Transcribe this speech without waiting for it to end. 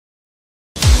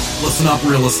Listen up,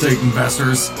 real estate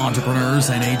investors, entrepreneurs,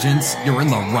 and agents. You're in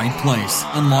the right place.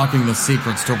 Unlocking the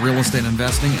secrets to real estate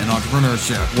investing and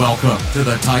entrepreneurship. Welcome to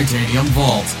the Titanium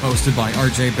Vault, hosted by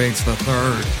RJ Bates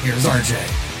III. Here's RJ.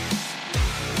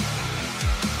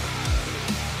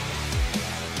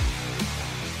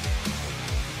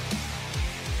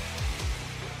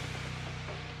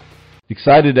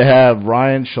 Excited to have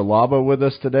Ryan Scialabba with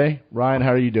us today. Ryan, how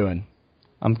are you doing?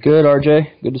 I'm good,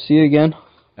 RJ. Good to see you again.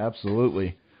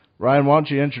 Absolutely. Ryan, why don't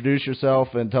you introduce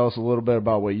yourself and tell us a little bit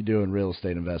about what you do in real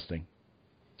estate investing?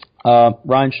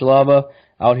 Ryan Scialabba,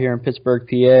 out here in Pittsburgh,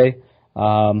 PA.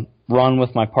 Run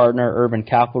with my partner, Urban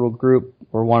Capital Group.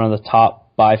 We're one of the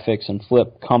top buy, fix, and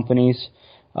flip companies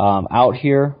out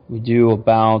here. We do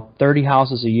about 30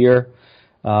 houses a year,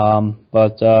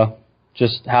 but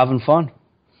just having fun.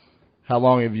 How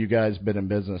long have you guys been in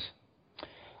business?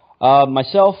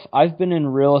 Myself, I've been in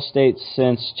real estate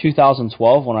since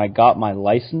 2012 when I got my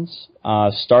license.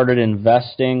 Started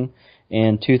investing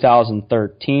in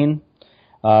 2013.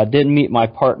 Didn't meet my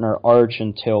partner Arch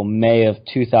until May of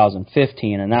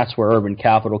 2015, and that's where Urban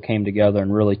Capital came together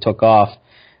and really took off.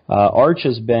 Arch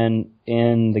has been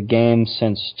in the game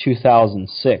since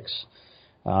 2006,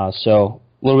 so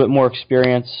a little bit more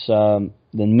experience than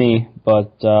me,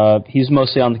 but he's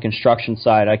mostly on the construction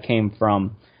side. I came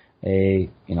from a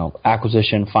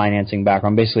acquisition financing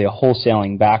background, basically a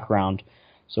wholesaling background.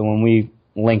 So when we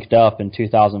linked up in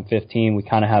 2015, we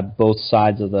kind of had both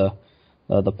sides of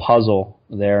the puzzle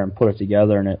there and put it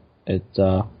together, and it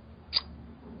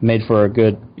made for a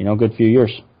good few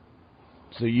years.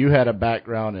 So you had a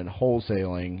background in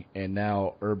wholesaling, and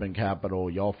now Urban Capital,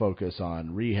 y'all focus on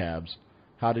rehabs.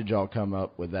 How did y'all come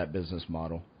up with that business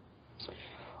model?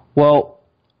 Well,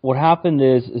 what happened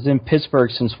is in Pittsburgh,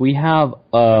 since we have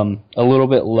a little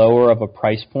bit lower of a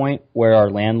price point where our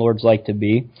landlords like to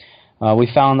be,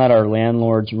 we found that our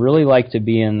landlords really like to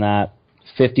be in that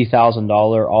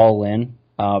 $50,000 all-in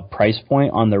price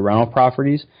point on their rental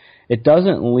properties. It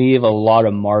doesn't leave a lot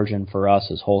of margin for us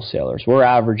as wholesalers. We're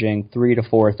averaging $3,000 to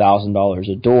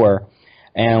 $4,000 a door,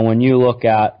 and when you look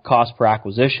at cost per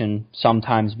acquisition,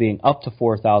 sometimes being up to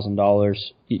 $4,000,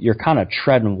 you're kind of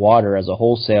treading water as a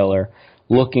wholesaler,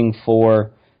 looking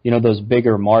for those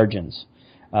bigger margins.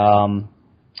 And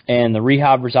the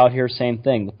rehabbers out here, same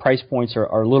thing. The price points are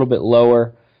a little bit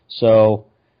lower, so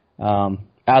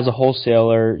as a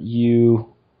wholesaler,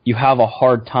 you have a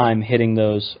hard time hitting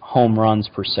those home runs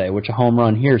per se, which a home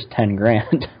run here is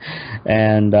 $10,000.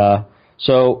 And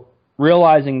so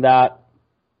realizing that,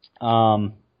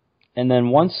 and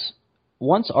then once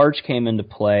Arch came into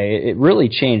play, it really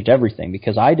changed everything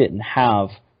because I didn't have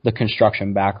the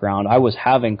construction background. I was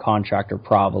having contractor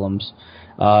problems,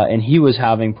 and he was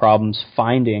having problems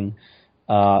finding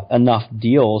enough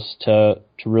deals to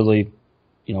really,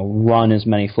 run as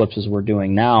many flips as we're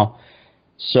doing now.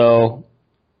 So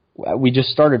we just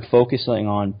started focusing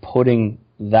on putting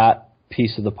that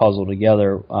piece of the puzzle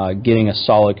together, getting a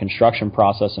solid construction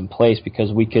process in place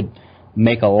because we could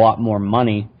make a lot more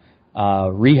money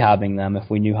rehabbing them if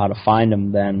we knew how to find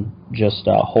them than just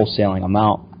wholesaling them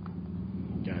out.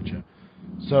 Gotcha.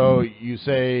 So you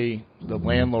say the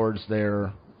landlords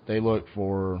there, they look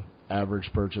for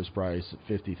average purchase price at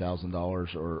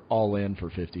 $50,000 or all in for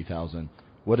 $50,000.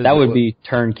 That would be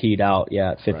turnkeyed out,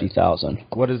 at $50,000. Right.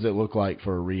 What does it look like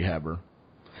for a rehabber?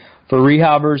 For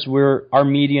rehabbers, our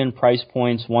median price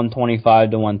point's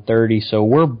 $125 to $130, so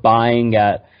we're buying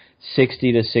at $60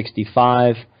 to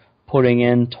 $65, putting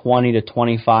in $20 to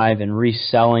 $25, and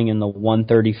reselling in the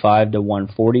 $135 to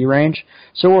 $140 range.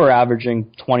 So we're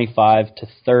averaging $25 to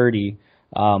 $30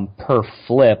 per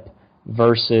flip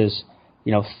versus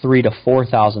 $3,000 to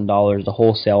 $4,000 to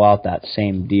wholesale out that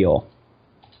same deal.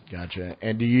 Gotcha.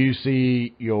 And do you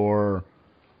see your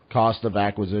cost of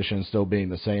acquisition still being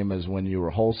the same as when you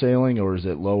were wholesaling, or is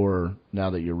it lower now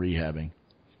that you're rehabbing?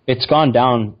 It's gone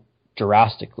down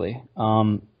drastically.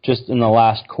 Just in the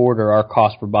last quarter, our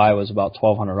cost per buy was about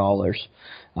 $1,200,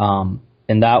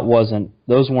 and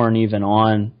those weren't even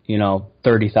on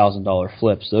 $30,000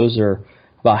 flips. Those are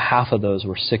about half of those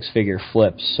were six-figure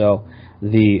flips. So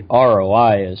the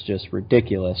ROI is just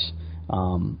ridiculous.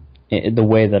 The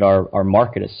way that our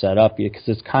market is set up, because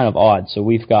it's kind of odd. So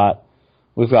we've got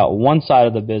one side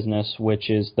of the business,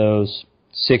 which is those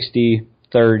 60,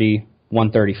 30,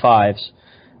 135s.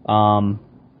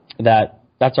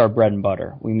 That's our bread and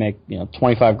butter. We make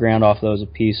 $25,000 off those a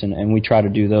piece, and we try to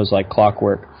do those like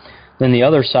clockwork. Then the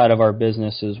other side of our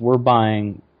business is we're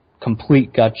buying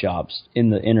complete gut jobs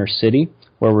in the inner city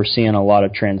where we're seeing a lot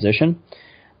of transition,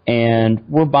 and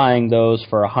we're buying those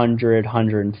for $100,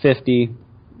 $150,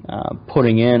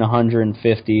 putting in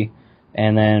 $150,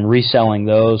 and then reselling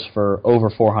those for over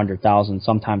 $400,000,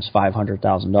 sometimes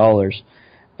 $500,000.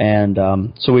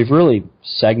 And so we've really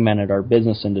segmented our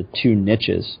business into two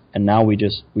niches, and now we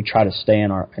try to stay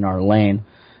in our lane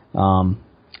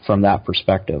from that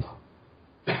perspective.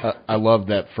 I love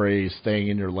that phrase, staying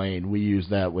in your lane. We use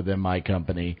that within my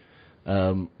company,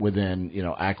 within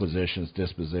acquisitions,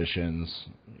 dispositions.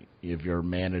 If you're a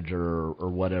manager or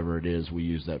whatever it is, we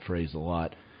use that phrase a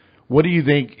lot. What do you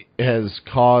think has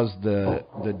caused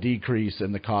the decrease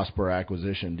in the cost per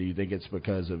acquisition? Do you think it's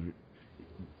because of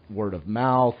word of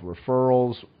mouth,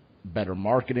 referrals, better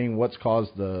marketing? What's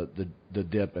caused the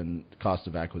dip in cost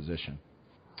of acquisition?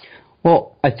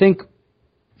 Well, I think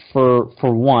for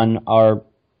one, our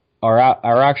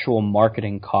actual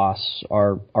marketing costs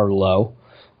are low.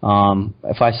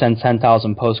 If I send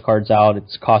 10,000 postcards out,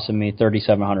 it's costing me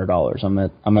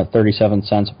 $3,700. I'm at 37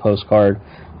 cents a postcard.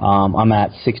 I'm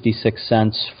at 66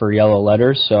 cents for yellow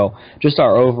letters. So just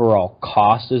our overall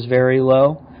cost is very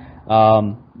low.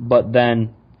 But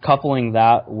then coupling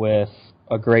that with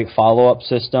a great follow-up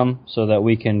system so that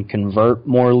we can convert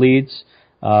more leads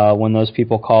when those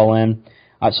people call in.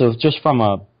 So just from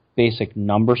a basic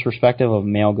numbers perspective of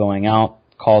mail going out,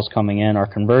 calls coming in, our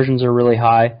conversions are really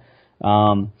high.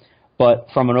 But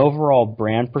from an overall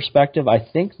brand perspective, I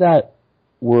think that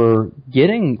we're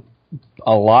getting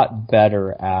a lot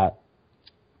better at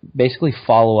basically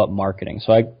follow-up marketing.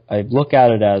 So I look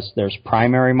at it as there's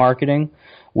primary marketing,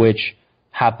 which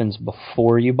happens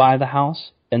before you buy the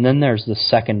house, and then there's the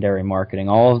secondary marketing,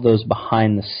 all of those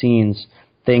behind-the-scenes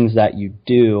things that you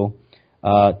do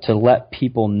to let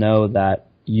people know that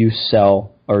you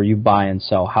sell or you buy and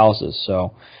sell houses.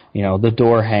 So, the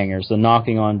door hangers, the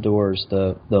knocking on doors,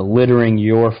 the littering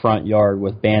your front yard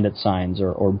with bandit signs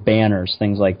or banners,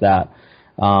 things like that,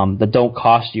 that don't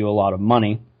cost you a lot of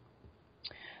money.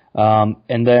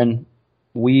 And then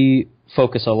we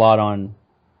focus a lot on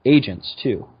agents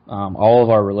too. All of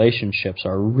our relationships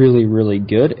are really, really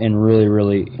good and really,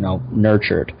 really,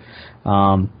 nurtured.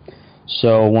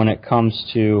 So when it comes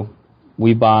to,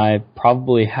 we buy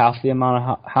probably half the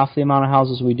amount of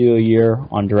houses we do a year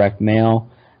on direct mail,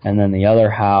 and then the other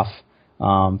half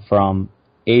from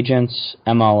agents,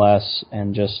 MLS,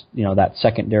 and just that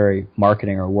secondary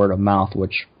marketing or word of mouth,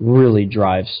 which really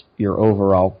drives your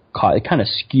overall cost. It kind of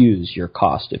skews your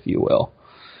cost, if you will.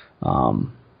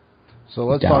 So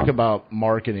let's talk about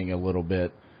marketing a little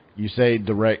bit. You say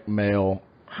direct mail.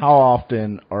 How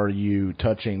often are you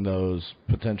touching those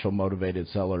potential motivated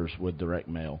sellers with direct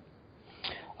mail?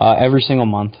 Every single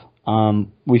month.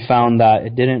 We found that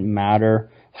it didn't matter.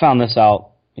 Found this out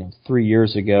 3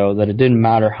 years ago, that it didn't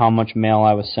matter how much mail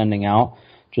I was sending out.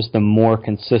 Just the more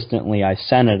consistently I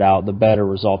sent it out, the better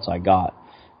results I got.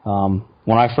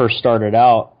 When I first started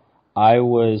out, I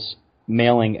was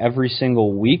mailing every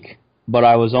single week, but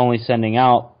I was only sending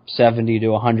out 70 to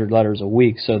 100 letters a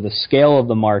week. So the scale of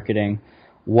the marketing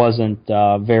wasn't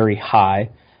very high,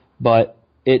 but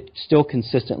it still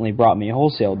consistently brought me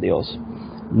wholesale deals.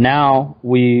 Now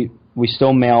we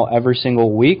still mail every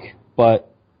single week, but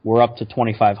we're up to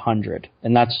 2,500,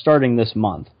 and that's starting this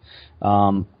month.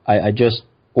 I just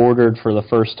ordered for the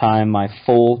first time my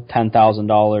full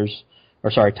 $10,000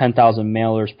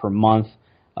 mailers per month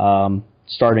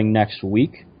starting next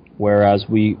week, whereas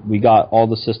we got all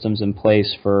the systems in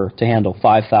place to handle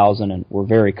 5,000, and we're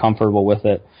very comfortable with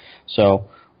it. So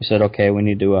we said, okay, we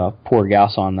need to pour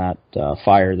gas on that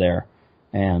fire there,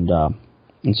 and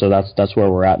so that's where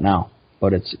we're at now.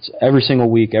 But it's every single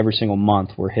week, every single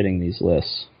month, we're hitting these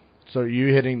lists. So are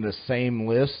you hitting the same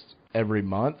list every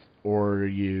month, or are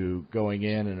you going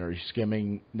in and are you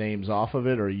skimming names off of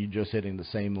it, or are you just hitting the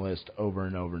same list over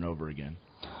and over and over again?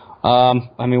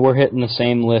 We're hitting the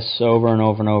same lists over and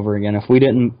over and over again. If we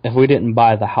didn't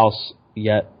buy the house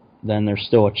yet, then there's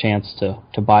still a chance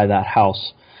to buy that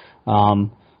house.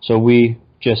 So we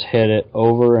just hit it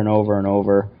over and over and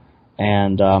over,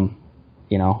 and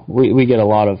we get a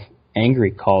lot of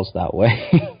angry calls that way.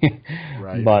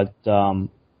 Right.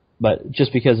 But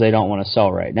just because they don't want to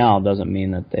sell right now doesn't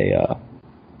mean that they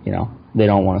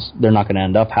don't want to. They're not going to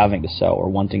end up having to sell or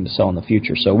wanting to sell in the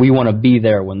future. So we want to be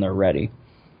there when they're ready.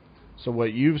 So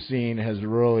what you've seen has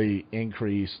really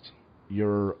increased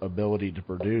your ability to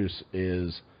produce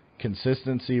is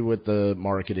consistency with the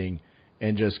marketing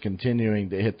and just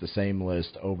continuing to hit the same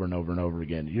list over and over and over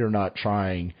again. You're not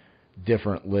trying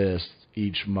different lists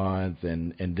each month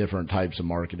and different types of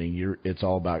marketing. It's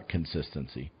all about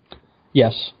consistency.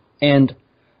 Yes. And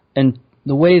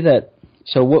the way that,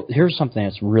 here's something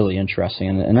that's really interesting,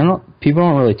 and people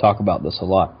don't really talk about this a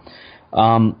lot.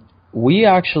 We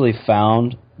actually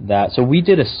found that, so we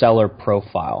did a seller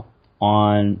profile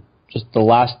on just the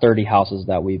last 30 houses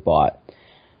that we bought.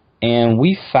 And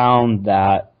we found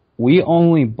that we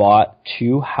only bought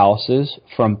 2 houses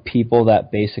from people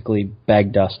that basically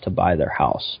begged us to buy their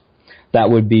house. That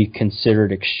would be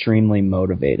considered extremely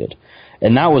motivated.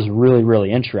 And that was really,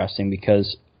 really interesting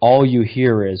because all you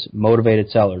hear is motivated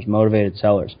sellers, motivated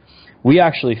sellers. We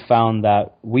actually found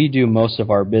that we do most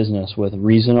of our business with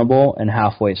reasonable and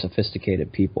halfway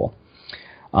sophisticated people.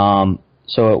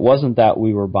 So it wasn't that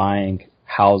we were buying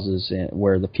houses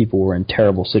where the people were in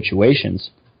terrible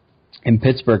situations. In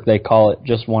Pittsburgh, they call it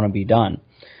just want to be done.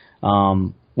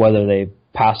 Whether they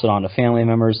pass it on to family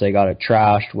members, they got it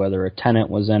trashed, whether a tenant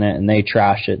was in it and they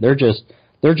trashed it, they're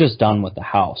just done with the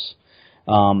house.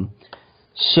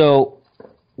 So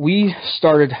we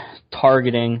started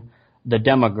targeting the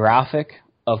demographic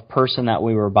of person that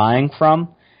we were buying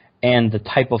from and the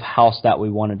type of house that we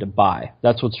wanted to buy.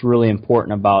 That's what's really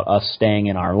important about us staying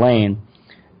in our lane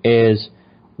is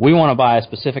we want to buy a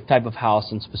specific type of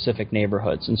house in specific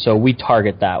neighborhoods, and so we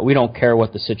target that. We don't care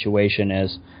what the situation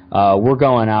is. We're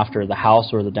going after the house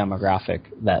or the demographic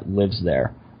that lives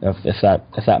there, if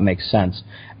that makes sense.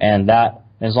 And that,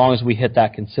 as long as we hit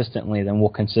that consistently, then we'll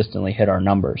consistently hit our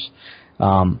numbers.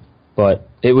 But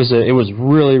it was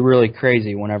really, really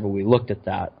crazy whenever we looked at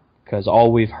that, because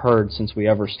all we've heard since we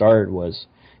ever started was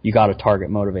you got to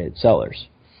target motivated sellers.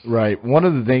 Right. One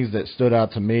of the things that stood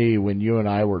out to me when you and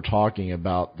I were talking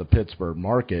about the Pittsburgh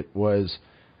market was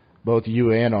both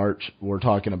you and Arch were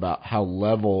talking about how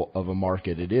level of a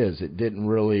market it is. It didn't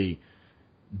really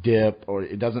dip, or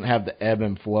it doesn't have the ebb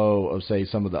and flow of, say,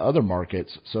 some of the other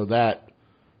markets. So that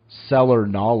seller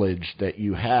knowledge that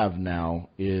you have now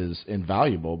is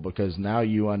invaluable because now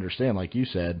you understand, like you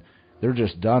said, they're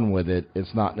just done with it.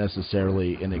 It's not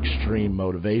necessarily an extreme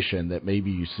motivation that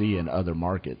maybe you see in other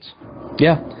markets.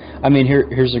 Yeah. I mean,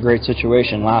 here's a great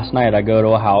situation. Last night I go to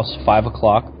a house, 5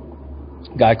 o'clock.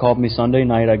 Guy called me Sunday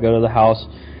night. I go to the house.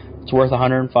 It's worth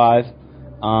 $105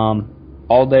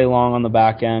 all day long on the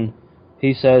back end.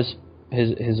 He says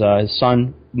his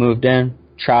son moved in,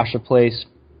 trashed the place,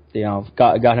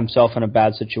 got himself in a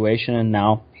bad situation, and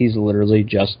now he's literally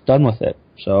just done with it.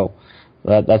 So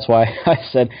that's why I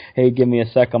said, hey, give me a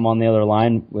sec. I'm on the other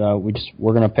line. We're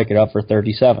going to pick it up for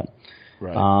 $37.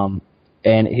 Right.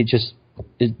 And he just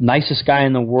is nicest guy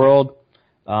in the world.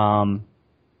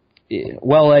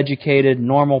 Well-educated,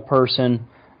 normal person.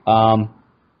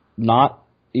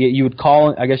 You would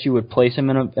call, I guess you would place him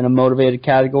in a motivated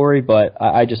category, but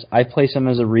I place him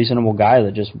as a reasonable guy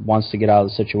that just wants to get out of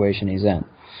the situation he's in.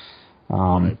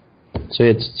 Right. So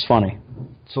it's funny.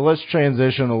 So let's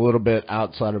transition a little bit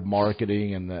outside of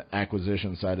marketing and the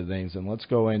acquisition side of things, and let's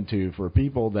go into, for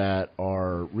people that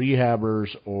are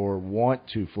rehabbers or want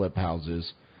to flip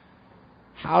houses,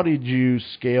 how did you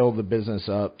scale the business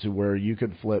up to where you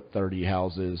could flip 30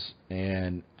 houses,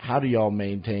 and how do y'all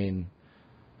maintain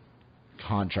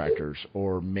contractors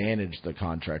or manage the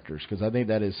contractors? Because I think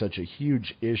that is such a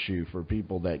huge issue for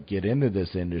people that get into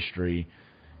this industry,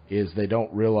 is they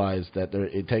don't realize that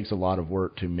it takes a lot of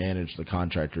work to manage the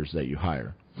contractors that you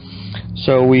hire.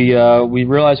 So we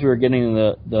realized we were getting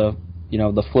the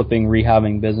flipping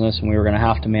rehabbing business, and we were going to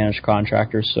have to manage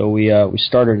contractors. So we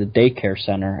started a daycare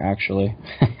center, actually.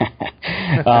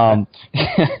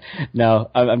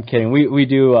 No, I'm kidding. We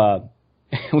do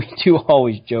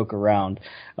always joke around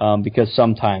because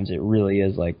sometimes it really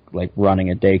is like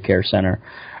running a daycare center,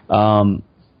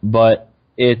 but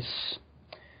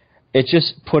it's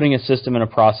just putting a system and a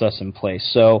process in place.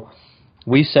 So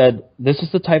we said, this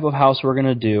is the type of house we're going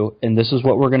to do, and this is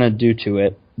what we're going to do to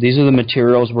it. These are the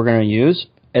materials we're going to use,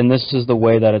 and this is the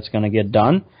way that it's going to get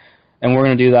done. And we're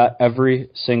going to do that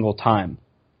every single time.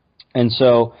 And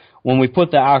so when we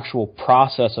put the actual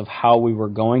process of how we were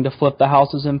going to flip the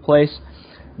houses in place,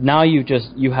 now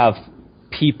you have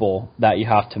people that you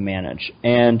have to manage.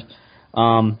 And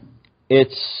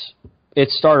it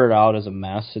started out as a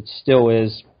mess. It still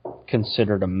is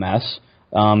considered a mess,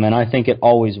 and I think it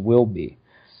always will be,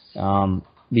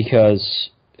 because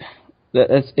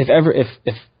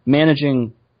if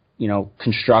managing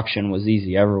construction was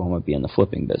easy, everyone would be in the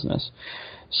flipping business.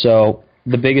 So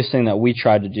the biggest thing that we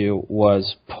tried to do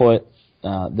was put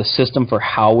the system for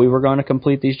how we were going to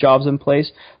complete these jobs in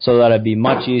place so that it'd be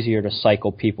much easier to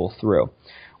cycle people through.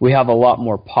 We have a lot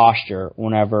more posture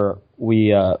whenever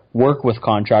we work with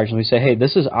contractors and we say, hey,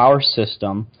 this is our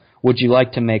system. Would you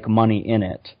like to make money in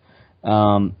it?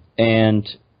 And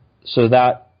so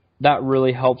that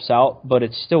really helps out, but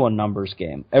it's still a numbers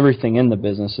game. Everything in the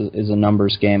business is a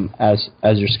numbers game as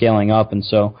you're scaling up. And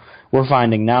so we're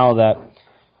finding now that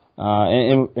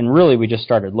And really we just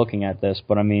started looking at this,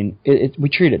 but I mean, we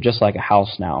treat it just like a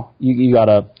house now. You got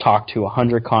to talk to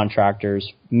 100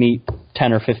 contractors, meet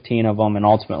 10 or 15 of them, and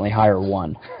ultimately hire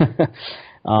one.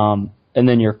 And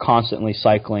then you're constantly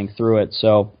cycling through it.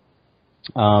 So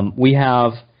we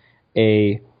have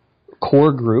a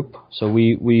core group. So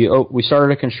we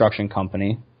started a construction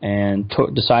company and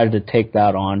decided to take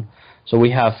that on. So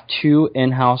we have 2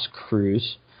 in-house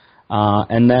crews.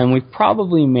 And then we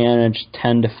probably manage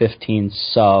 10 to 15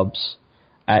 subs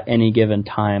at any given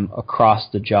time across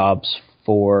the jobs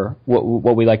for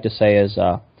what we like to say is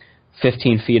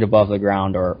 15 feet above the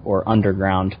ground or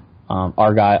underground.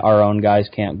 Our own guys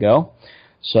can't go,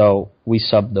 so we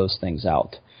sub those things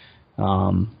out.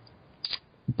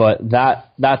 But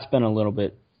that's been a little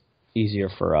bit easier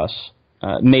for us,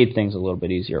 made things a little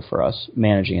bit easier for us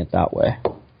managing it that way.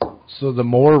 So the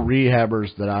more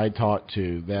rehabbers that I talk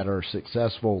to that are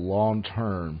successful long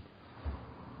term,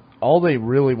 all they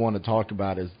really want to talk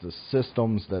about is the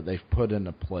systems that they've put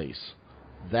into place.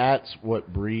 That's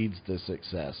what breeds the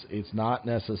success. It's not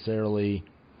necessarily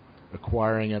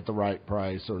acquiring at the right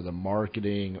price or the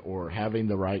marketing or having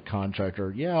the right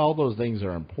contractor. Yeah, all those things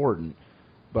are important,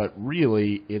 but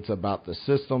really it's about the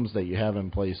systems that you have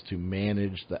in place to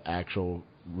manage the actual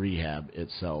rehab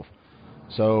itself.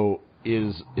 So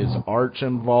is Arch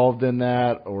involved in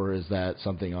that, or is that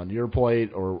something on your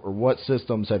plate, or what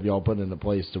systems have y'all put into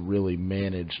place to really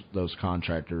manage those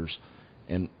contractors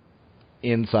and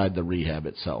inside the rehab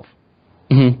itself?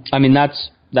 Mm-hmm. I mean,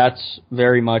 that's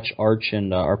very much Arch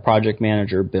and our project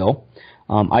manager, Bill.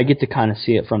 I get to kind of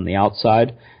see it from the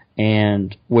outside,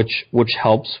 and which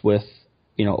helps with,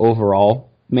 overall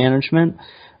management.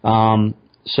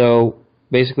 So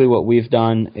basically what we've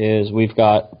done is we've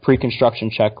got pre-construction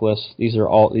checklists. These are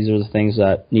the things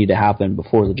that need to happen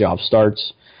before the job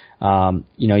starts.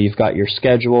 You've got your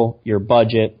schedule, your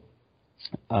budget,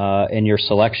 and your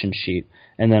selection sheet,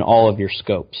 and then all of your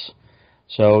scopes.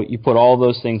 So you put all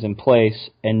those things in place,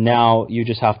 and now you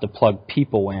just have to plug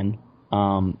people in,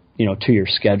 to your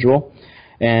schedule.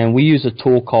 And we use a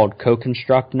tool called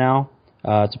CoConstruct now.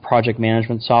 It's a project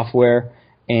management software,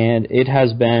 and it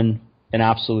has been an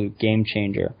absolute game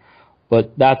changer.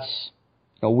 But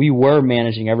we were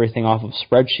managing everything off of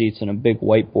spreadsheets and a big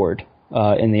whiteboard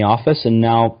in the office, and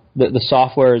now the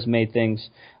software has made things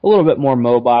a little bit more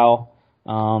mobile,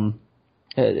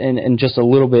 and just a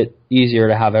little bit easier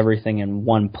to have everything in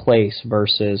one place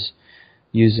versus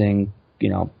using,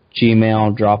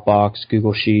 Gmail, Dropbox,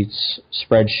 Google Sheets,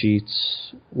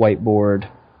 spreadsheets, whiteboard,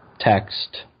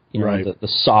 text. Right. The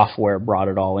software brought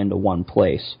it all into one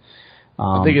place.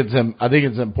 I think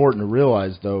it's important to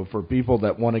realize, though, for people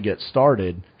that want to get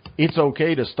started, it's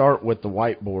okay to start with the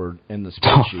whiteboard and the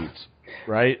spreadsheets,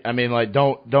 right? I mean, like,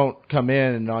 don't come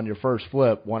in and on your first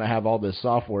flip want to have all this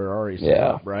software already set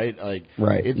up, right? Like,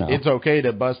 right. It's okay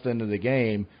to bust into the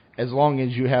game as long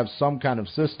as you have some kind of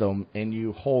system and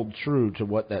you hold true to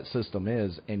what that system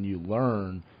is and you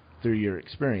learn through your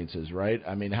experiences, right?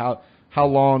 I mean, how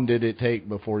long did it take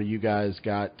before you guys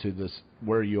got to this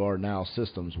where you are now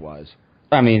systems-wise?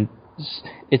 I mean,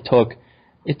 it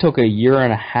took a year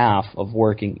and a half of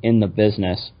working in the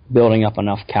business, building up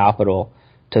enough capital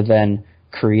to then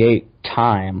create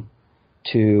time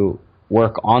to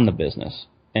work on the business.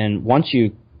 And once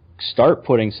you start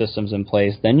putting systems in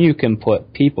place, then you can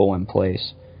put people in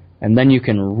place, and then you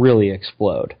can really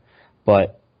explode.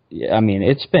 But, I mean,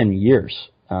 it's been years.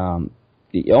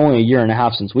 Only a year and a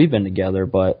half since we've been together,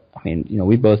 but, I mean,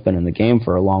 we've both been in the game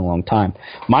for a long, long time.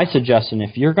 My suggestion,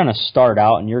 if you're going to start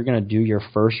out and you're going to do your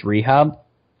first rehab,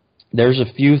 there's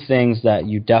a few things that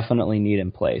you definitely need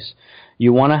in place.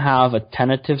 You want to have a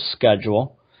tentative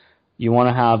schedule. You want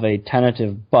to have a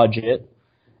tentative budget.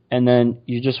 And then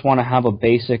you just want to have a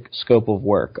basic scope of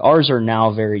work. Ours are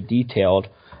now very detailed,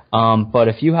 but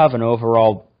if you have an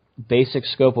overall basic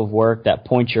scope of work that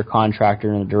points your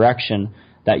contractor in the direction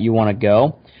that you want to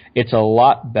go, it's a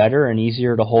lot better and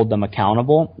easier to hold them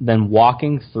accountable than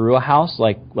walking through a house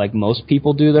like most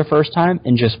people do their first time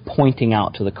and just pointing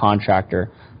out to the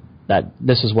contractor that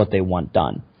this is what they want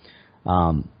done.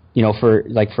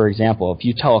 For example, if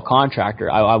you tell a contractor,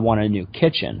 I want a new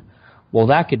kitchen, well,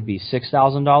 that could be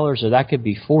 $6,000 or that could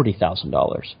be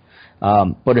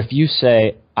 $40,000. But if you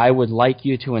say, I would like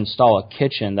you to install a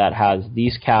kitchen that has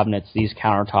these cabinets, these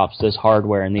countertops, this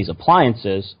hardware, and these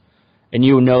appliances, and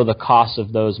you know the cost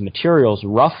of those materials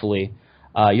roughly,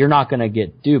 you're not going to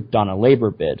get duped on a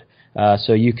labor bid.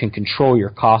 So you can control your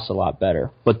costs a lot better.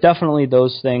 But definitely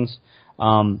those things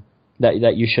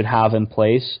that you should have in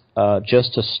place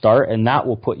just to start, and that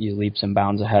will put you leaps and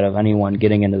bounds ahead of anyone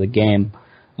getting into the game,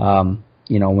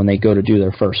 when they go to do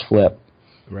their first flip.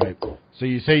 Right. So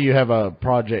you say you have a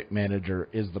project manager.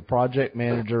 Is the project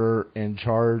manager in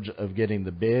charge of getting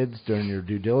the bids during your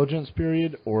due diligence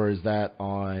period, or is that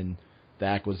on the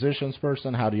acquisitions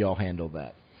person? How do y'all handle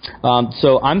that?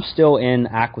 So I'm still in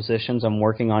acquisitions. I'm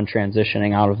working on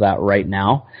transitioning out of that right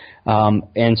now.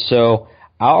 And so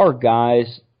our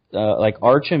guys, like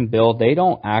Arch and Bill, they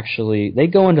go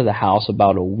into the house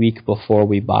about a week before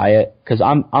we buy it, because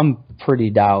I'm pretty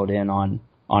dialed in on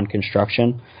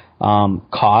construction.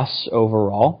 Costs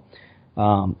overall,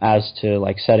 as to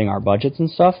like setting our budgets and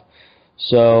stuff.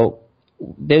 So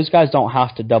those guys don't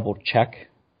have to double check,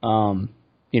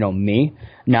 me.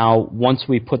 Now, once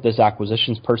we put this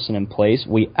acquisitions person in place,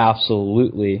 we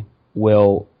absolutely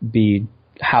will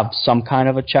have some kind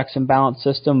of a checks and balance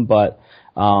system, but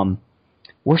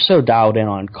we're so dialed in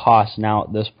on costs now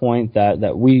at this point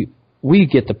that we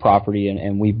get the property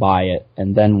and we buy it,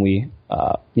 and then we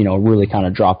really kind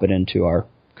of drop it into our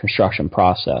construction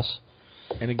process.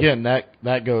 And again,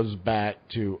 that goes back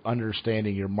to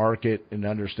understanding your market and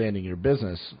understanding your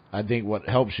business. I think what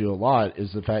helps you a lot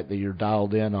is the fact that you're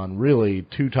dialed in on really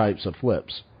two types of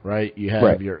flips, right? You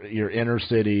have your inner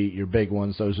city, your big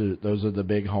ones. Those are the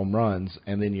big home runs,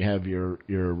 and then you have your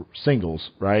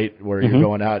singles, right, where you're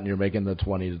going out and you're making the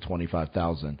 20 to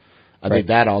 25,000. I think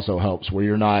that also helps, where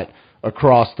you're not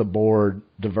across the board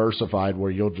diversified,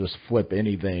 where you'll just flip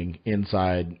anything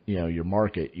inside your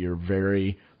market. You're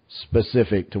very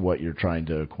specific to what you're trying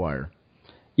to acquire.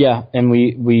 Yeah, and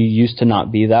we used to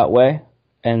not be that way,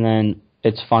 and then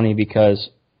it's funny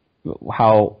because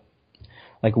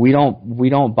we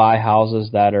don't buy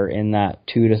houses that are in that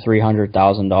 $200,000 to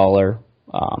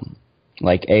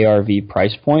 $300,000 ARV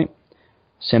price point,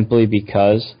 simply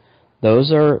because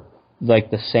those are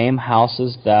like the same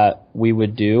houses that we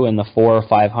would do in the $400,000 or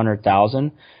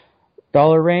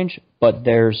 $500,000 range, but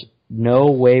there's no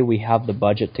way we have the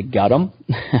budget to gut them.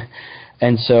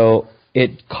 And so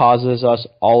it causes us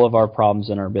all of our problems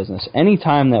in our business.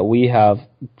 Anytime that we have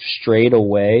strayed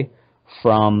away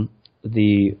from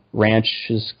the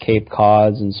ranches, Cape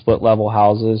Cods, and split-level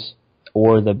houses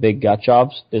or the big gut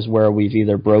jobs is where we've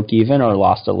either broke even or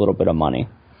lost a little bit of money.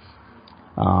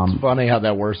 It's funny how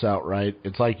that works out, right?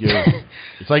 It's like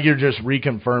you're just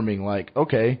reconfirming, like,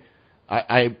 okay,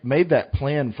 I made that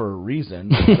plan for a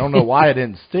reason. I don't know why I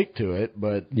didn't stick to it,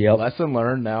 but lesson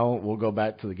learned. Now we'll go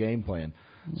back to the game plan.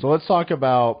 So let's talk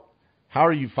about, how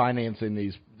are you financing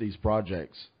these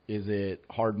projects? Is it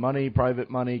hard money, private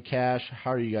money, cash?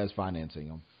 How are you guys financing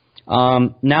them?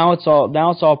 Now it's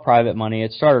all private money.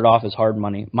 It started off as hard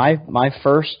money. My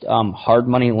first hard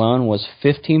money loan was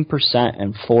 15%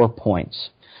 and 4 points.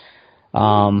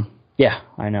 Yeah,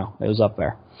 I know, it was up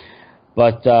there.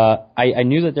 But I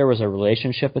knew that there was a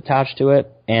relationship attached to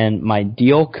it, and my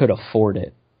deal could afford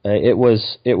it. It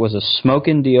was a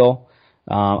smoking deal.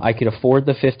 I could afford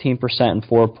the 15% and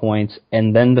 4 points,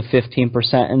 and then the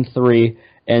 15% and 3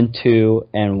 and 2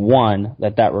 and 1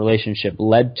 that relationship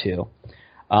led to.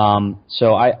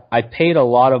 So I paid a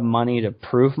lot of money to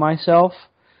prove myself,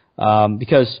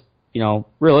 because,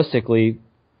 realistically,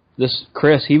 this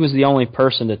Chris, he was the only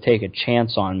person to take a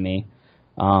chance on me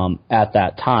at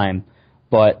that time.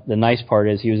 But the nice part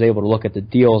is he was able to look at the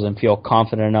deals and feel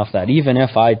confident enough that even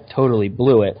if I totally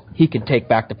blew it, he could take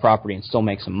back the property and still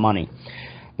make some money.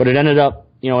 But it ended up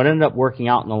working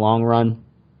out in the long run.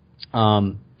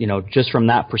 Just from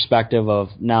that perspective of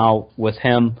now with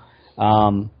him,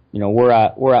 we're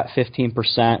at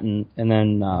 15% and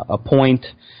then a point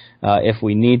if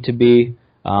we need to be,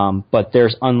 but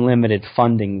there's unlimited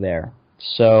funding there.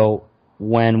 So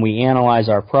when we analyze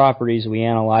our properties, we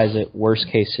analyze it worst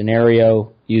case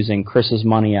scenario using Chris's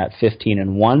money at 15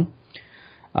 and 1.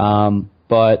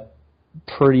 But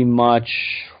pretty much,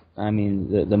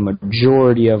 the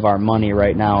majority of our money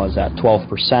right now is at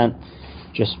 12%.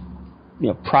 Just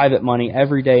private money,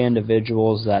 everyday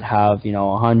individuals that have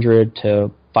 $100,000 to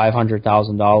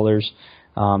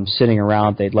 $500,000 sitting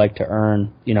around they'd like to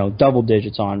earn double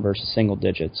digits on versus single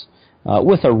digits,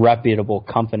 with a reputable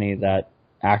company that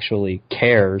actually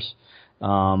cares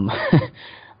about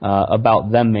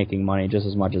them making money just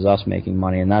as much as us making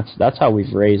money. And that's how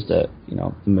we've raised the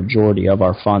majority of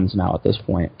our funds now at this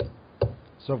point.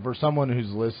 So for someone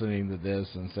who's listening to this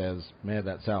and says, man,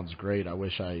 that sounds great, I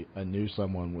wish I knew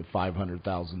someone with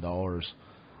 $500,000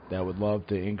 that would love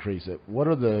to increase it, what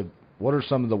are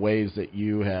some of the ways that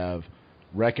you have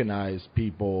recognized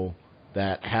people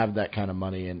that have that kind of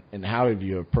money, and how have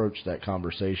you approached that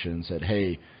conversation and said,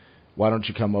 hey, why don't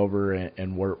you come over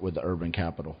and work with the Urban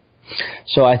Capital?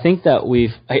 So I think that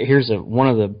here's one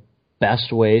of the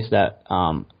best ways that,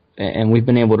 and we've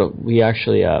been able to,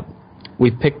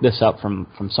 we picked this up from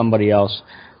somebody else,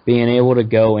 being able to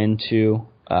go into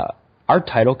our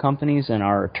title companies and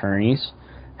our attorneys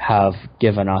have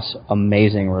given us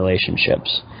amazing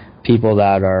relationships. People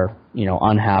that are,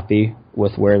 unhappy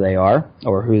with where they are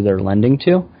or who they're lending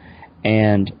to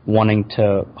and wanting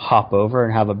to hop over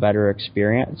and have a better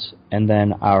experience. And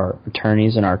then our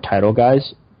attorneys and our title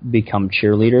guys become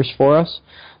cheerleaders for us.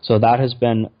 So that has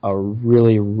been a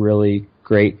really, really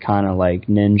great kind of like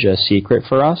ninja secret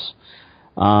for us.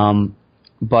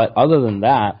 But other than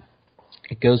that,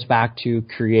 it goes back to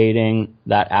creating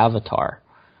that avatar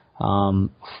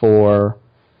for,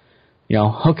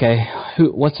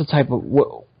 what's the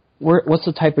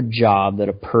type of job that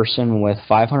a person with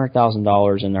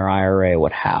 $500,000 in their IRA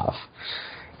would have?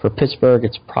 For Pittsburgh,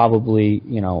 it's probably,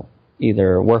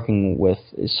 either working with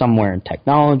somewhere in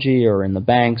technology or in the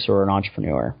banks or an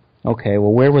entrepreneur. Okay,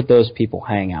 well, where would those people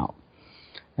hang out?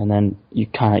 And then you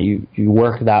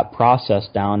work that process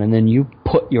down, and then you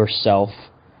put yourself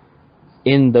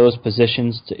in those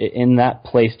positions, in that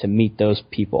place to meet those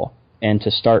people and to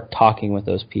start talking with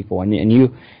those people. And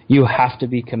you have to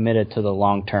be committed to the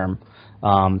long term,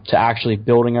 to actually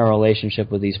building a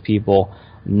relationship with these people,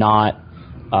 not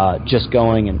just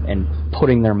going and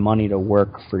putting their money to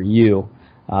work for you.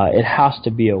 It has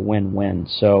to be a win-win.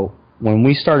 So when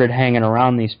we started hanging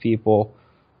around these people,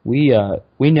 we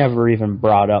never even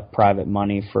brought up private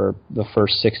money for the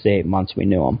first 6 to 8 months we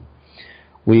knew them.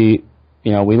 We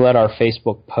let our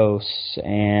Facebook posts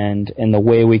and the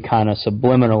way we kind of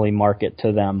subliminally market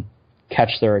to them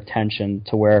catch their attention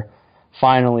to where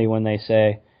finally when they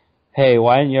say, hey,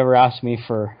 why didn't you ever ask me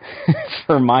for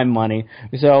my money?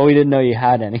 We say, oh, we didn't know you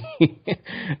had any,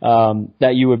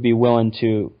 that you would be willing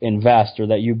to invest or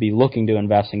that you'd be looking to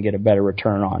invest and get a better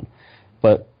return on.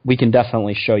 But we can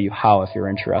definitely show you how if you're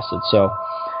interested. So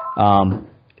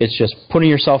it's just putting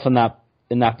yourself in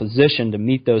that position to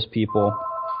meet those people,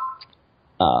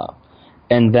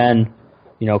 and then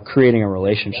creating a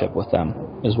relationship with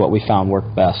them is what we found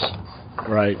worked best.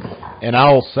 Right. And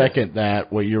I'll second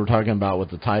that, what you were talking about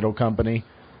with the title company.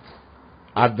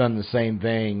 I've done the same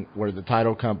thing where the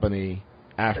title company,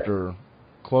 after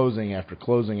closing,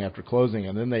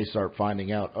 and then they start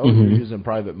finding out, you're using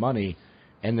private money,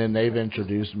 and then they've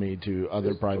introduced me to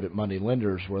other private money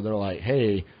lenders where they're like,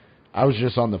 hey, I was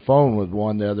just on the phone with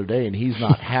one the other day, and he's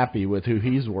not happy with who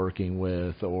he's working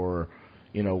with, or,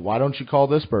 why don't you call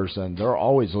this person? They're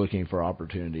always looking for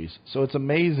opportunities. So it's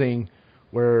amazing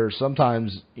where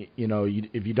sometimes,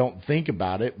 if you don't think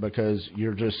about it because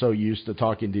you're just so used to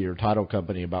talking to your title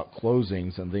company about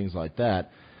closings and things like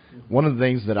that. One of the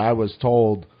things that I was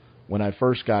told when I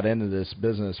first got into this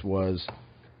business was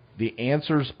the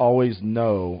answer's always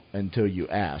no until you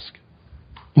ask.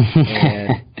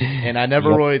 And I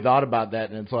never really thought about that,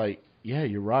 and it's like, yeah,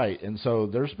 you're right. And so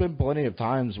there's been plenty of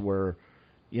times where,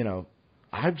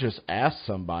 I've just asked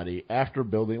somebody after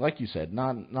building, like you said,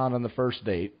 not on the first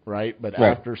date, right? But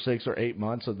right. After 6 or 8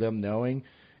 months of them knowing,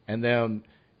 and then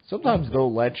sometimes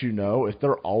they'll let you know if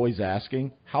they're always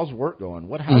asking, how's work going?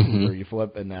 What houses are you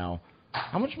flipping now?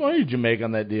 How much money did you make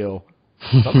on that deal?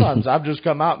 Sometimes I've just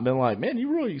come out and been like, man,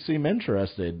 you really seem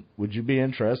interested. Would you be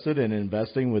interested in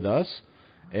investing with us?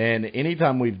 And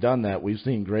anytime we've done that, we've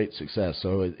seen great success.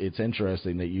 So it's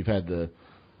interesting that you've had the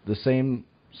same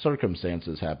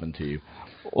circumstances happen to you.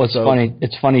 Well,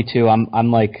 it's funny too.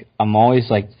 I'm always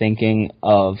like thinking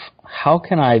of how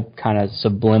can I kind of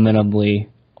subliminally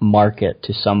market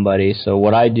to somebody. So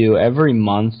what I do every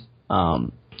month,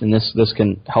 and this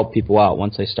can help people out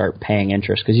once they start paying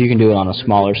interest, because you can do it on a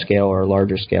smaller scale or a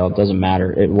larger scale. It doesn't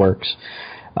matter. It works.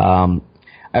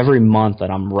 Every month that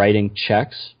I'm writing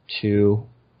checks to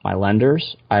my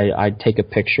lenders, I take a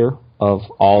picture of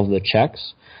all of the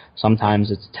checks.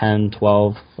 Sometimes it's 10,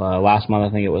 12. Last month,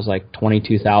 I think it was like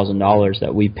 $22,000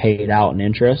 that we paid out in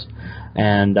interest.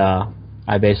 And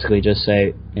I basically just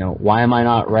say, why am I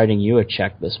not writing you a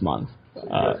check this month?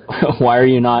 Why are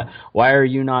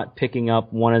you not picking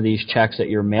up one of these checks at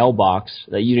your mailbox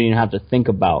that you didn't even have to think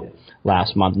about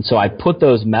last month? And so I put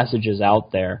those messages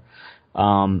out there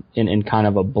in kind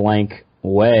of a blank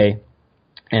way.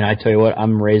 And I tell you what,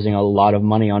 I'm raising a lot of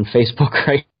money on Facebook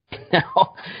right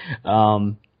now.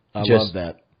 I love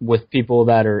that. With people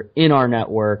that are in our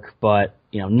network, but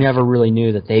never really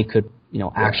knew that they could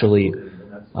actually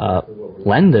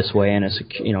lend this way in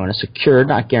a secured,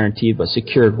 not guaranteed, but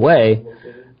secured way.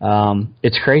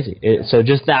 It's crazy. So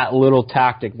just that little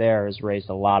tactic there has raised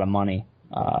a lot of money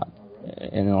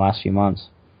in the last few months.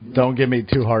 Don't give me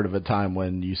too hard of a time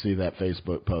when you see that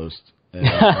Facebook post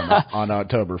on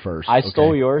October 1st. I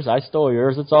stole yours.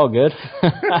 It's all good.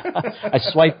 I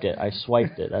swiped it.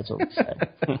 That's what we said.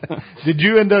 Did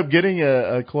you end up getting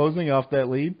a closing off that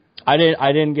lead? I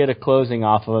didn't get a closing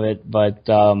off of it, but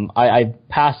I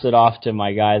passed it off to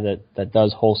my guy that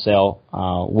does wholesale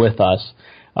with us.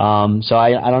 So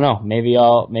I don't know. Maybe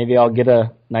I'll get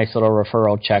a nice little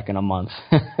referral check in a month.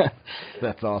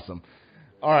 That's awesome.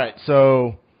 All right,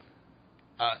 so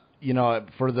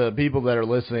for the people that are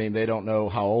listening, they don't know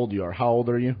how old you are. How old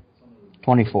are you?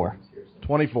 24.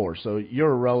 24. So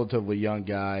you're a relatively young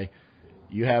guy.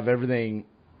 You have everything.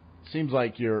 Seems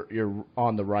like you're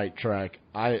on the right track.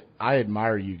 I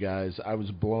admire you guys. I was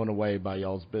blown away by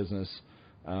y'all's business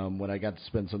when I got to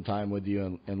spend some time with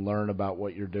you and learn about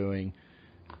what you're doing.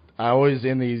 I always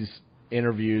end these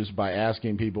interviews by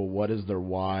asking people what is their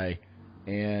why,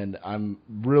 and I'm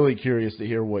really curious to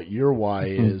hear what your why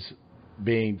is.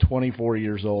 Being 24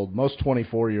 years old, most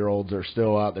 24-year-olds are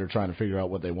still out there trying to figure out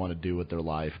what they want to do with their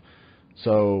life.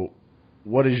 So,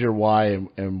 what is your why,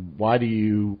 and why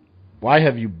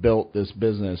have you built this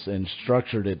business and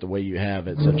structured it the way you have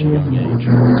at such a young age?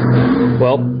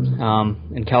 Well,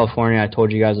 in California, I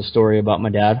told you guys a story about my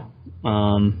dad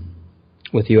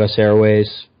with U.S.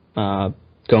 Airways,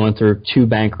 going through 2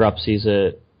 bankruptcies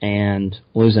and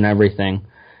losing everything.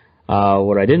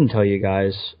 What I didn't tell you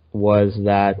guys was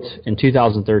that in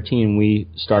 2013, we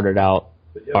started out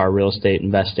our real estate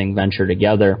investing venture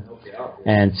together,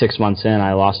 and 6 months in,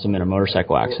 I lost him in a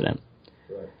motorcycle accident.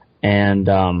 And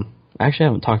I actually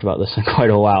haven't talked about this in quite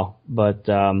a while, but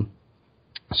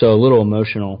so a little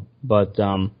emotional, but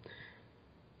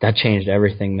that changed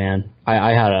everything, man.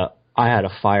 I had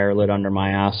a fire lit under my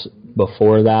ass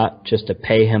before that, just to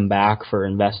pay him back for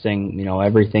investing,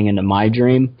 everything into my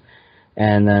dream,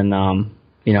 and then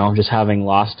just having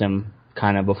lost him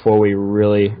kind of before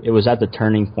it was at the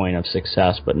turning point of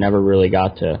success, but never really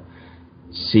got to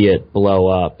see it blow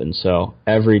up. And so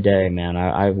every day, man,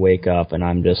 I wake up and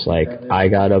I'm just like, I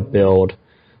gotta build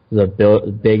the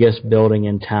biggest building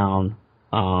in town,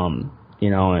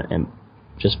 and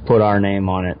just put our name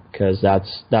on it, because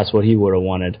that's what he would have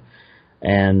wanted.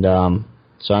 And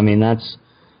so I mean, that's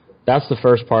the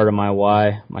first part of my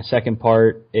why. My second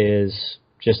part is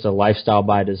just a lifestyle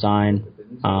by design.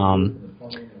 I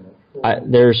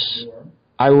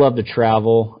love to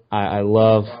travel. I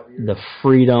love the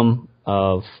freedom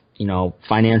of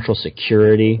financial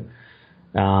security,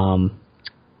 and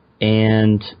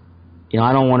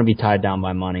I don't want to be tied down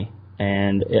by money.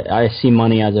 And I see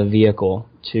money as a vehicle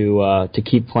to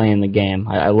keep playing the game.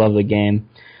 I love the game.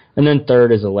 And then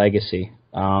third is a legacy.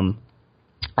 I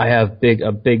have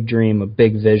a big dream, a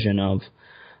big vision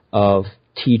of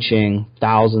teaching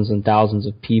thousands and thousands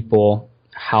of people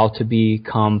how to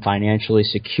become financially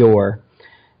secure,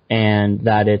 and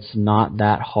that it's not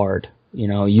that hard.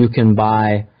 You can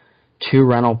buy 2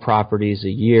 rental properties a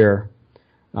year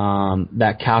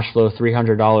that cash flow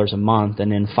 $300 a month,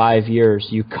 and in 5 years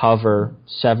you cover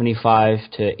 75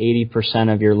 to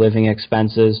 80% of your living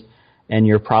expenses, and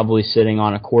you're probably sitting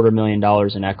on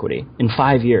 $250,000 in equity in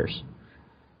 5 years.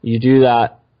 You do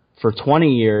that for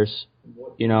 20 years,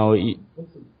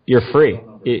 you're free.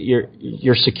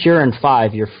 You're secure in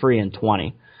 5, you're free in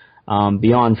 20,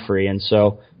 beyond free. And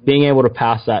so being able to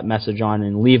pass that message on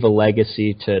and leave a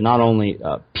legacy to not only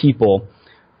people,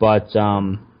 but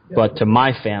to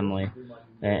my family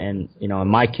and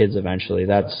my kids eventually.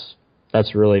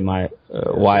 That's really my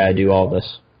why I do all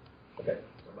this.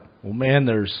 Well, man,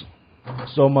 there's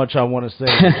so much I want to say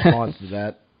in response to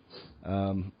that.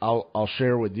 I'll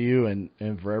share with you and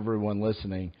for everyone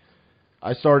listening.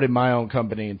 I started my own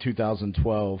company in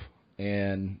 2012,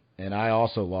 and I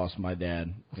also lost my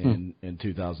dad in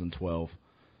 2012.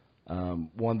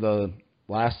 One of the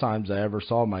last times I ever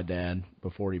saw my dad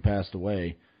before he passed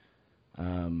away,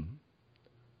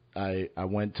 I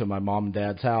went to my mom and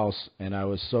dad's house, and I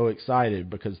was so excited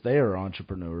because they are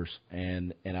entrepreneurs,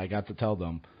 and I got to tell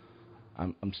them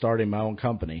I'm starting my own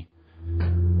company.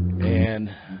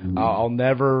 And I'll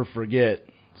never forget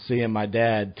seeing my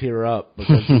dad tear up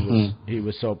because he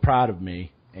was so proud of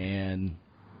me, and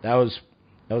that was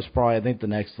probably, I think, the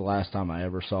next to last time I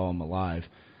ever saw him alive.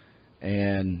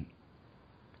 And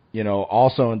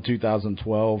also in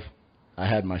 2012, I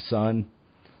had my son,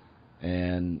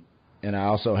 and I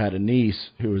also had a niece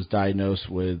who was diagnosed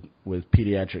with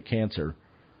pediatric cancer.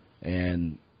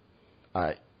 And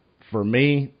for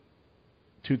me,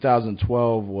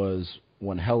 2012 was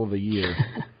one hell of a year.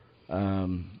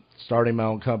 Starting my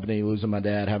own company, losing my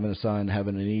dad, having a son,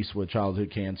 having a niece with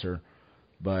childhood cancer.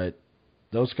 But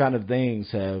those kind of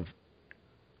things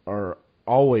are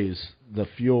always the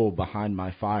fuel behind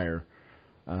my fire.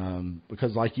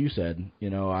 Because like you said,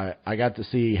 I got to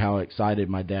see how excited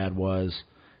my dad was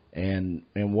and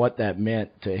what that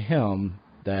meant to him,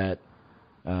 that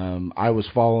I was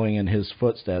following in his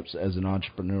footsteps as an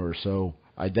entrepreneur. So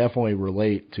I definitely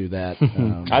relate to that.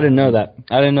 I didn't know that.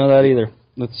 I didn't know that either.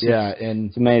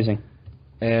 It's amazing.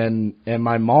 And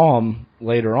my mom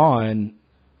later on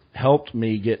helped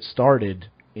me get started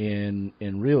in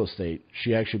real estate.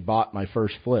 She actually bought my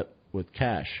first flip with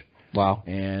cash. Wow.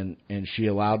 And she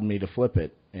allowed me to flip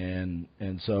it. And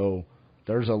so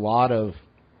there's a lot of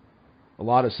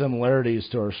similarities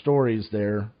to our stories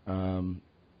there in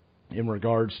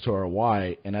regards to our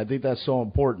why. And I think that's so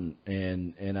important.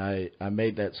 And I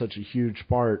made that such a huge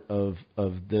part of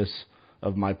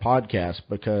my podcast,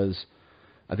 because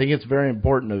I think it's very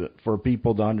important for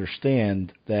people to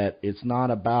understand that it's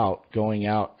not about going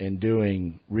out and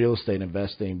doing real estate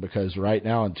investing, because right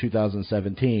now in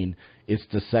 2017, it's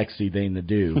the sexy thing to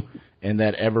do, and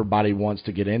that everybody wants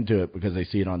to get into it because they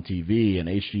see it on TV and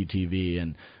HGTV,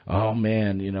 and, oh,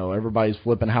 man, everybody's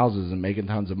flipping houses and making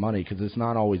tons of money, because it's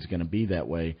not always going to be that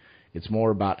way. It's more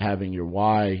about having your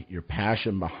why, your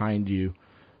passion behind you.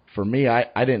 For me, I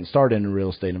didn't start in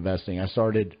real estate investing. I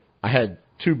had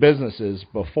 2 businesses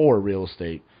before real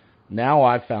estate. Now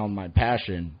I found my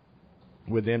passion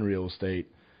within real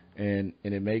estate, and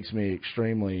it makes me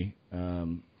extremely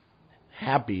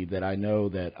happy that I know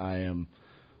that I am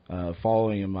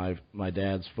following in my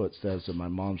dad's footsteps and my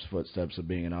mom's footsteps of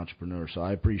being an entrepreneur. So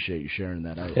I appreciate you sharing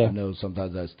that. I know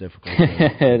sometimes that's difficult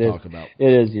to talk about.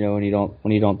 It is, when you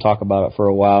don't talk about it for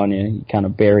a while, and you kind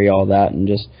of bury all that and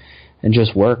just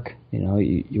work.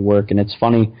 You work, and it's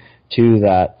funny too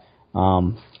that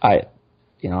I'm a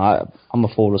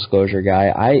full disclosure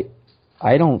guy.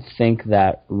 I don't think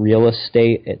that real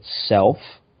estate itself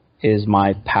is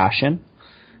my passion.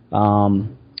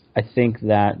 I think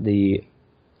that the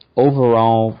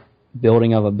overall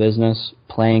building of a business,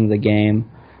 playing the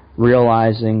game,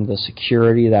 realizing the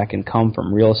security that can come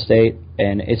from real estate,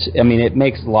 and it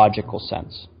makes logical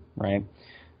sense, right?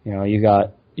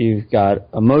 You've got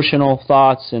emotional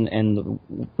thoughts and the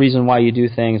reason why you do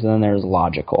things, and then there's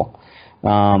logical.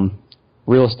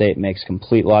 Real estate makes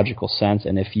complete logical sense,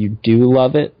 and if you do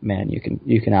love it, man,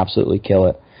 you can absolutely kill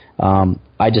it. I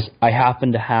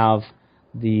happen to have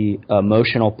the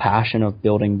emotional passion of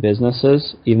building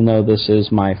businesses. Even though this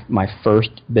is my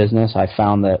first business, I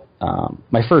found that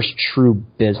my first true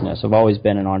business. I've always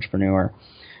been an entrepreneur.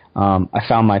 I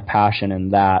found my passion in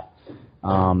that.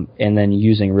 And then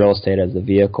using real estate as the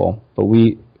vehicle. But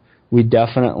we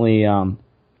definitely,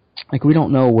 we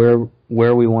don't know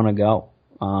where we want to go.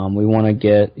 We want to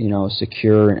get,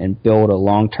 secure and build a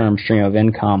long-term stream of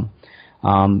income.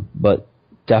 But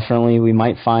definitely we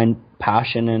might find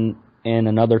passion in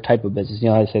another type of business.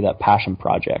 I say that passion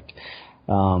project.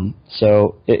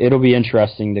 So it'll be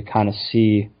interesting to kind of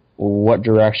see what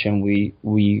direction we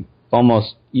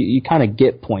almost, you kind of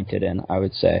get pointed in, I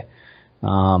would say.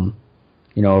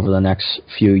 Over the next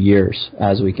few years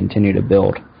as we continue to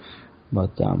build.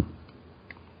 But well,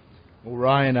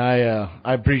 Ryan, I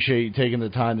appreciate you taking the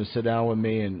time to sit down with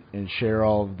me and share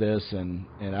all of this, and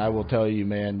I will tell you,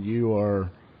 man,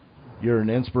 you're an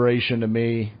inspiration to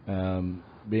me.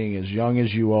 Being as young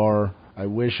as you are, I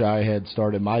wish I had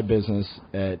started my business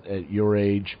at your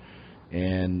age,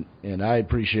 and I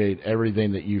appreciate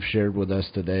everything that you've shared with us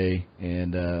today,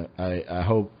 and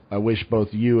I wish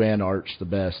both you and Arch the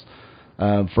best.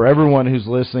 For everyone who's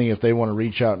listening, if they want to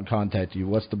reach out and contact you,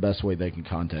 what's the best way they can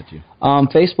contact you?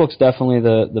 Facebook's definitely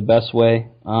the best way.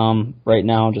 Right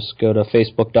now, just go to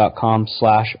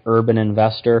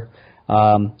facebook.com/urbaninvestor.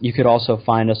 You could also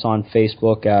find us on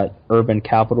Facebook at Urban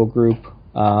Capital Group,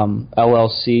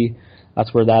 LLC.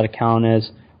 That's where that account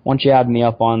is. Once you add me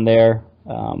up on there,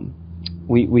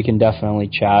 we can definitely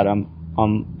chat. I'm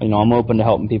open to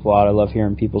helping people out. I love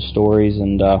hearing people's stories,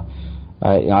 and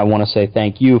I want to say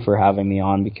thank you for having me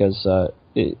on, because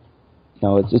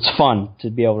it's fun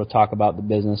to be able to talk about the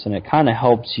business, and it kind of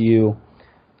helps you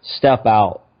step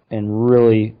out and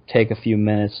really take a few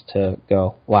minutes to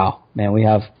go, wow, man, we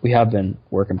have been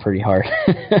working pretty hard.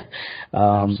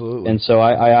 Absolutely. And so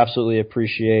I absolutely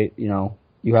appreciate you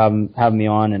having me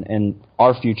on, and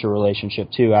our future relationship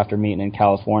too after meeting in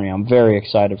California. I'm very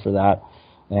excited for that,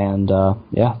 and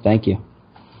thank you.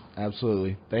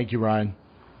 Absolutely. Thank you, Ryan.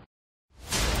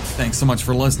 Thanks so much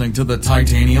for listening to The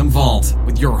Titanium Vault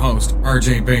with your host,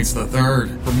 RJ Bates III.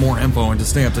 For more info and to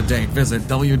stay up to date, visit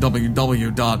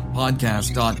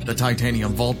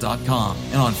www.podcast.thetitaniumvault.com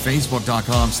and on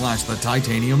facebook.com/The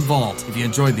Titanium Vault. If you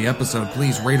enjoyed the episode,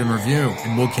 please rate and review,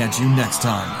 and we'll catch you next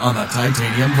time on The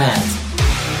Titanium Vault.